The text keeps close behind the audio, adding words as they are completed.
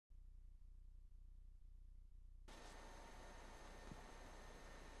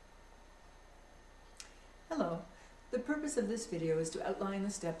purpose of this video is to outline the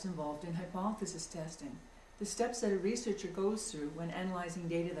steps involved in hypothesis testing, the steps that a researcher goes through when analyzing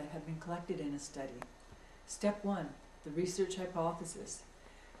data that have been collected in a study. Step 1. The research hypothesis.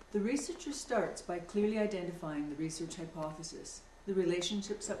 The researcher starts by clearly identifying the research hypothesis, the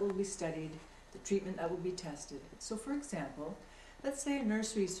relationships that will be studied, the treatment that will be tested. So for example, let's say a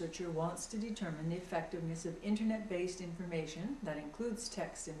nurse researcher wants to determine the effectiveness of internet-based information, that includes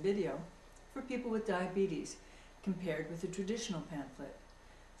text and video, for people with diabetes, compared with a traditional pamphlet.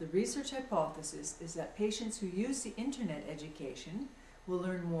 The research hypothesis is that patients who use the internet education will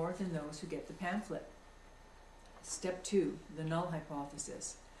learn more than those who get the pamphlet. Step 2, the null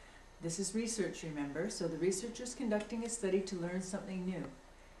hypothesis. This is research, remember, so the researcher is conducting a study to learn something new.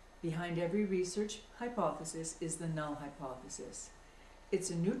 Behind every research hypothesis is the null hypothesis. It's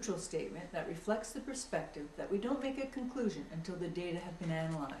a neutral statement that reflects the perspective that we don't make a conclusion until the data have been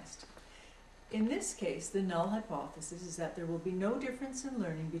analyzed. In this case, the null hypothesis is that there will be no difference in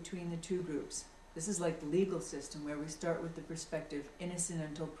learning between the two groups. This is like the legal system where we start with the perspective innocent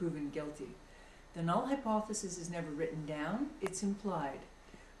until proven guilty. The null hypothesis is never written down, it's implied.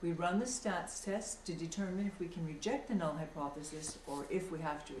 We run the stats test to determine if we can reject the null hypothesis or if we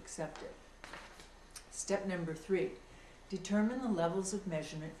have to accept it. Step number 3, determine the levels of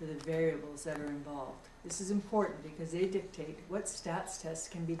measurement for the variables that are involved. This is important because they dictate what stats tests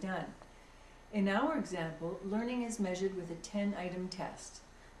can be done. In our example, learning is measured with a 10-item test.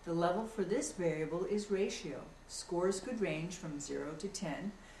 The level for this variable is ratio. Scores could range from 0 to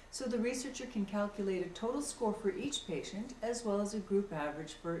 10, so the researcher can calculate a total score for each patient as well as a group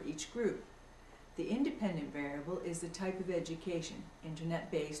average for each group. The independent variable is the type of education,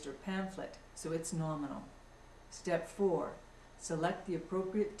 internet-based or pamphlet, so it's nominal. Step 4, select the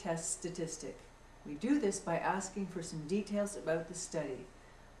appropriate test statistic. We do this by asking for some details about the study.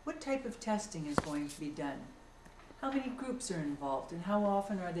 What type of testing is going to be done? How many groups are involved and how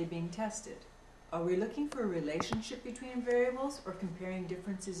often are they being tested? Are we looking for a relationship between variables or comparing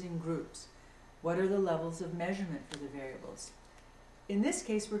differences in groups? What are the levels of measurement for the variables? In this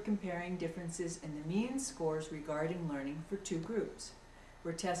case, we're comparing differences in the mean scores regarding learning for two groups.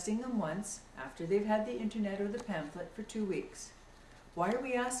 We're testing them once after they've had the internet or the pamphlet for 2 weeks. Why are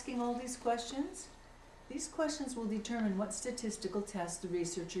we asking all these questions? These questions will determine what statistical test the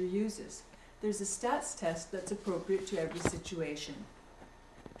researcher uses. There's a stats test that's appropriate to every situation.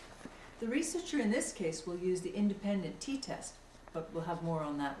 The researcher in this case will use the independent t-test, but we'll have more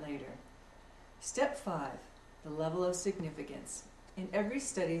on that later. Step 5, the level of significance. In every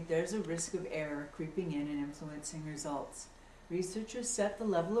study, there's a risk of error creeping in and influencing results. Researchers set the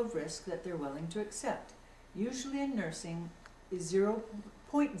level of risk that they're willing to accept. Usually in nursing,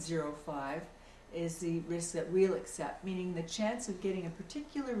 0.05 is the risk that we'll accept, meaning the chance of getting a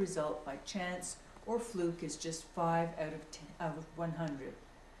particular result by chance or fluke is just 5 out of 100.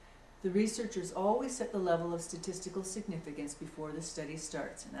 The researchers always set the level of statistical significance before the study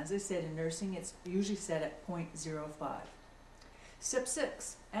starts, and as I said, in nursing it's usually set at 0.05. Step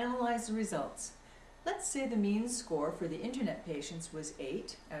 6, analyze the results. Let's say the mean score for the internet patients was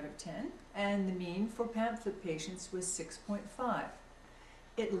 8 out of 10, and the mean for pamphlet patients was 6.5.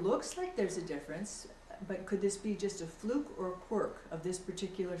 It looks like there's a difference, but could this be just a fluke or a quirk of this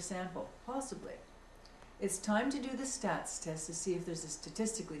particular sample? Possibly. It's time to do the stats test to see if there's a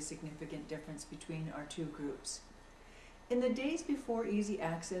statistically significant difference between our two groups. In the days before easy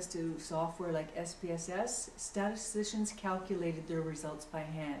access to software like SPSS, statisticians calculated their results by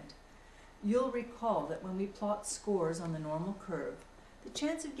hand. You'll recall that when we plot scores on the normal curve, the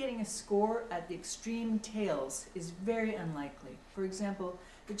chance of getting a score at the extreme tails is very unlikely. For example,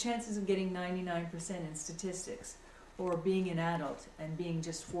 the chances of getting 99% in statistics, or being an adult and being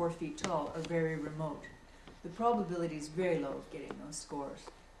just 4 feet tall, are very remote. The probability is very low of getting those scores.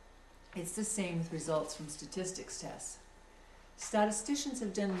 It's the same with results from statistics tests. Statisticians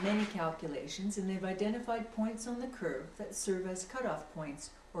have done many calculations and they've identified points on the curve that serve as cutoff points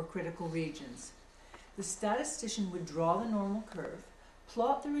or critical regions. The statistician would draw the normal curve,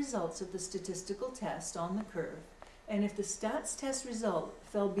 plot the results of the statistical test on the curve, and if the stats test result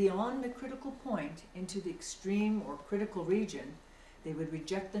fell beyond the critical point into the extreme or critical region, they would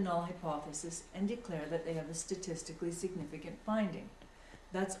reject the null hypothesis and declare that they have a statistically significant finding.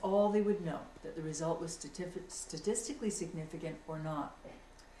 That's all they would know, that the result was statistically significant or not.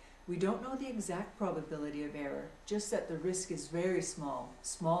 We don't know the exact probability of error, just that the risk is very small,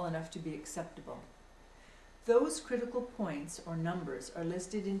 small enough to be acceptable. Those critical points or numbers are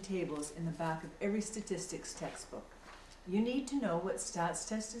listed in tables in the back of every statistics textbook. You need to know what stats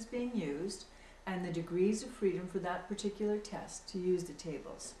test is being used and the degrees of freedom for that particular test to use the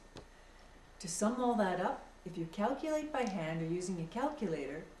tables. To sum all that up, If you calculate by hand or using a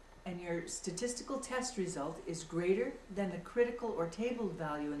calculator, and your statistical test result is greater than the critical or tabled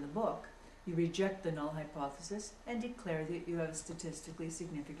value in the book, you reject the null hypothesis and declare that you have a statistically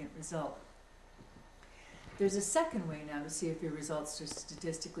significant result. There's a second way now to see if your results are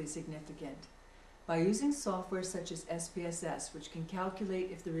statistically significant. By using software such as SPSS, which can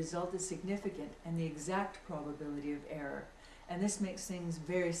calculate if the result is significant and the exact probability of error. And this makes things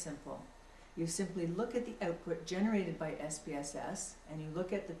very simple. You simply look at the output generated by SPSS, and you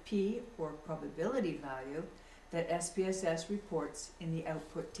look at the p, or probability value, that SPSS reports in the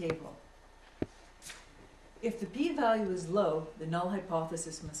output table. If the p-value is low, the null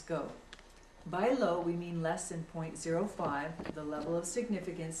hypothesis must go. By low, we mean less than 0.05, the level of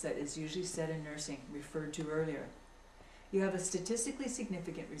significance that is usually set in nursing, referred to earlier. You have a statistically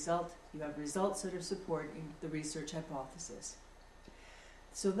significant result. You have results that are supporting the research hypothesis.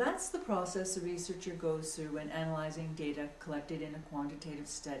 So that's the process a researcher goes through when analyzing data collected in a quantitative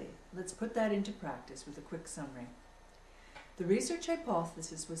study. Let's put that into practice with a quick summary. The research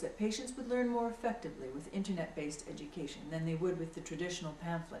hypothesis was that patients would learn more effectively with internet-based education than they would with the traditional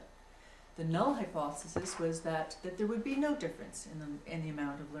pamphlet. The null hypothesis was that there would be no difference in the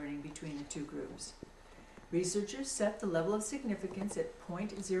amount of learning between the two groups. Researchers set the level of significance at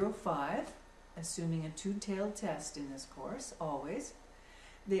 0.05, assuming a two-tailed test in this course, always.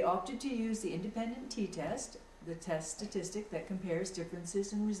 They opted to use the independent t-test, the test statistic that compares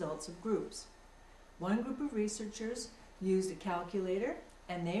differences in results of groups. One group of researchers used a calculator,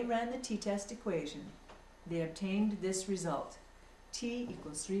 and they ran the t-test equation. They obtained this result, t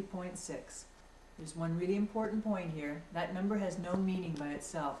equals 3.6. There's one really important point here. That number has no meaning by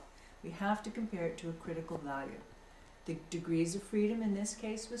itself. We have to compare it to a critical value. The degrees of freedom in this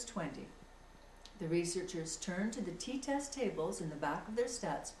case was 20. The researchers turn to the t-test tables in the back of their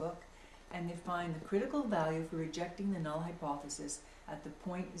stats book, and they find the critical value for rejecting the null hypothesis at the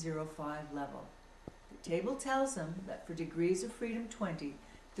 0.05 level. The table tells them that for degrees of freedom 20,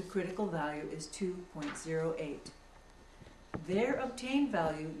 the critical value is 2.08. Their obtained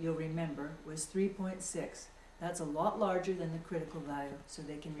value, you'll remember, was 3.6. That's a lot larger than the critical value, so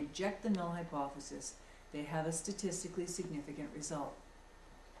they can reject the null hypothesis. They have a statistically significant result.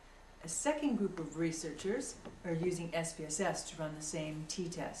 A second group of researchers are using SPSS to run the same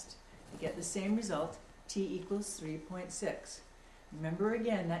t-test. They get the same result, t equals 3.6. Remember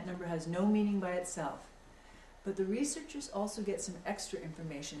again, that number has no meaning by itself. But the researchers also get some extra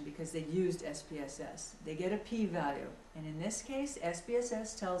information because they used SPSS. They get a p-value, and in this case,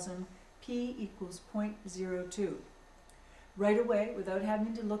 SPSS tells them p equals 0.02. Right away, without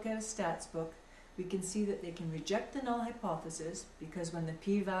having to look at a stats book, we can see that they can reject the null hypothesis because when the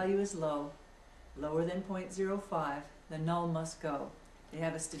p-value is low, lower than 0.05, the null must go. They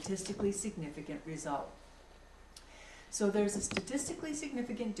have a statistically significant result. So there's a statistically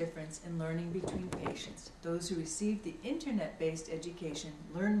significant difference in learning between patients. Those who receive the internet-based education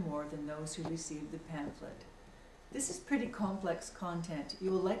learn more than those who receive the pamphlet. This is pretty complex content.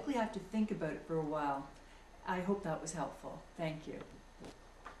 You will likely have to think about it for a while. I hope that was helpful. Thank you.